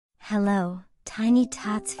Hello, Tiny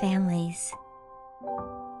Tots families.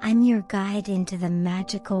 I'm your guide into the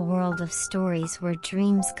magical world of stories where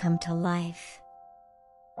dreams come to life.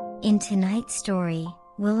 In tonight's story,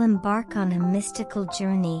 we'll embark on a mystical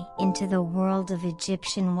journey into the world of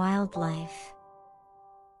Egyptian wildlife.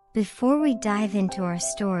 Before we dive into our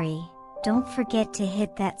story, don't forget to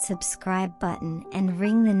hit that subscribe button and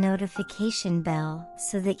ring the notification bell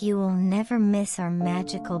so that you will never miss our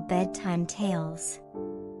magical bedtime tales.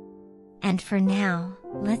 And for now,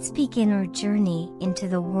 let's begin our journey into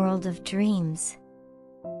the world of dreams.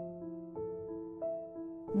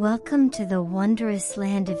 Welcome to the wondrous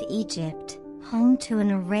land of Egypt, home to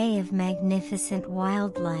an array of magnificent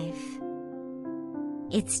wildlife.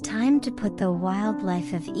 It's time to put the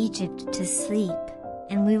wildlife of Egypt to sleep,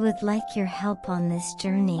 and we would like your help on this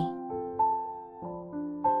journey.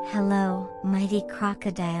 Hello, mighty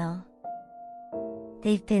crocodile.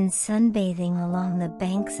 They've been sunbathing along the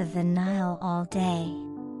banks of the Nile all day.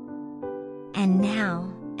 And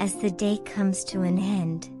now, as the day comes to an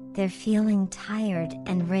end, they're feeling tired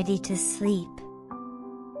and ready to sleep.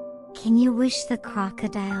 Can you wish the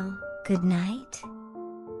crocodile good night?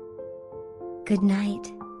 Good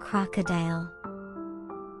night, crocodile.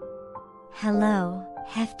 Hello,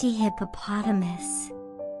 hefty hippopotamus.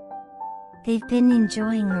 They've been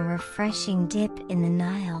enjoying a refreshing dip in the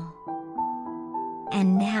Nile.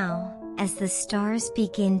 And now, as the stars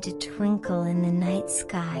begin to twinkle in the night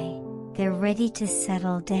sky, they're ready to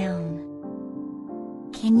settle down.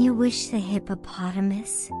 Can you wish the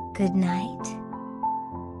hippopotamus good night?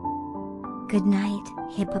 Good night,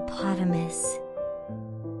 hippopotamus.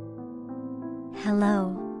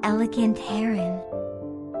 Hello, elegant heron.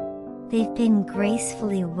 They've been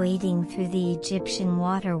gracefully wading through the Egyptian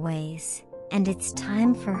waterways, and it's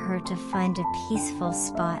time for her to find a peaceful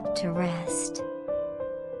spot to rest.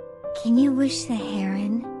 Can you wish the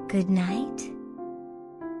heron good night?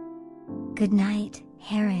 Good night,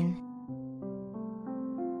 heron.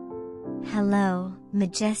 Hello,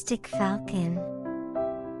 majestic falcon.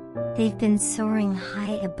 They've been soaring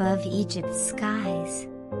high above Egypt's skies.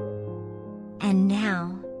 And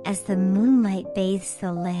now, as the moonlight bathes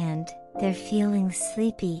the land, they're feeling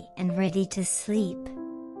sleepy and ready to sleep.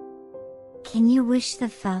 Can you wish the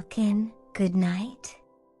falcon good night?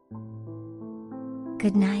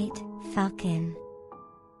 Good night, falcon.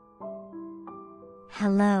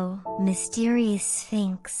 Hello, mysterious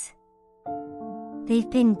sphinx. They've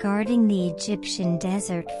been guarding the Egyptian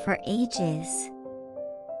desert for ages.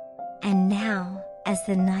 And now, as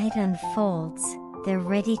the night unfolds, they're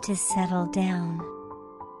ready to settle down.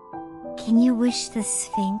 Can you wish the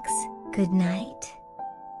sphinx good night?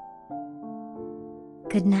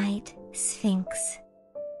 Good night, sphinx.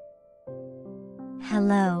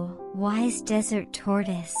 Hello, wise desert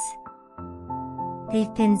tortoise.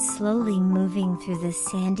 They've been slowly moving through the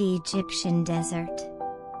sandy Egyptian desert.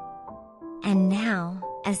 And now,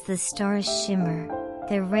 as the stars shimmer,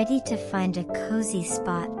 they're ready to find a cozy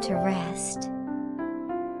spot to rest.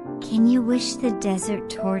 Can you wish the desert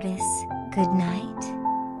tortoise good night?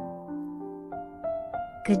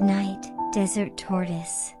 Good night, desert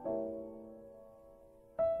tortoise.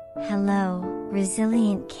 Hello,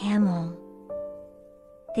 resilient camel.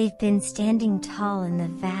 They've been standing tall in the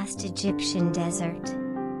vast Egyptian desert.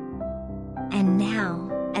 And now,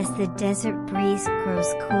 as the desert breeze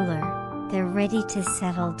grows cooler, they're ready to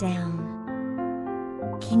settle down.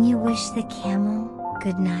 Can you wish the camel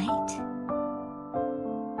good night?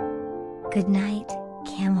 Good night,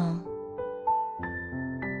 camel.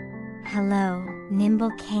 Hello,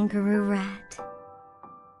 nimble kangaroo rat.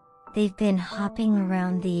 They've been hopping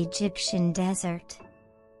around the Egyptian desert.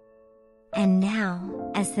 And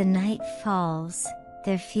now, as the night falls,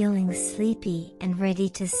 they're feeling sleepy and ready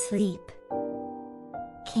to sleep.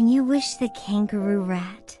 Can you wish the kangaroo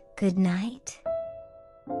rat good night?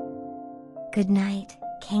 Good night,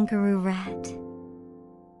 kangaroo rat.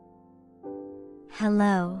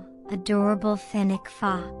 Hello, adorable fennec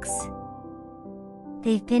fox.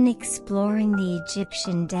 They've been exploring the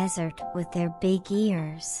Egyptian desert with their big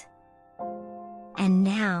ears. And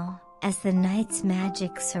now, as the night's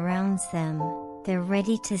magic surrounds them, they're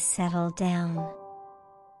ready to settle down.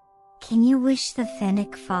 Can you wish the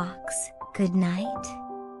fennec fox good night?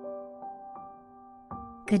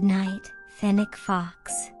 Good night, fennec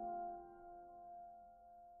fox.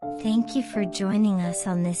 Thank you for joining us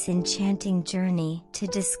on this enchanting journey to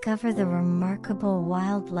discover the remarkable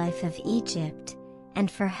wildlife of Egypt, and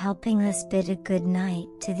for helping us bid a good night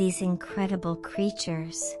to these incredible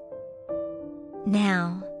creatures.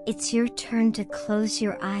 Now, it's your turn to close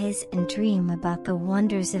your eyes and dream about the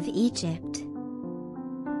wonders of Egypt.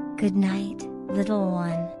 Good night, little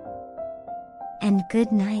one. and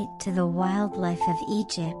good night to the wildlife of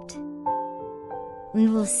Egypt. We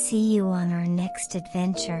will see you on our next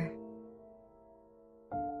adventure.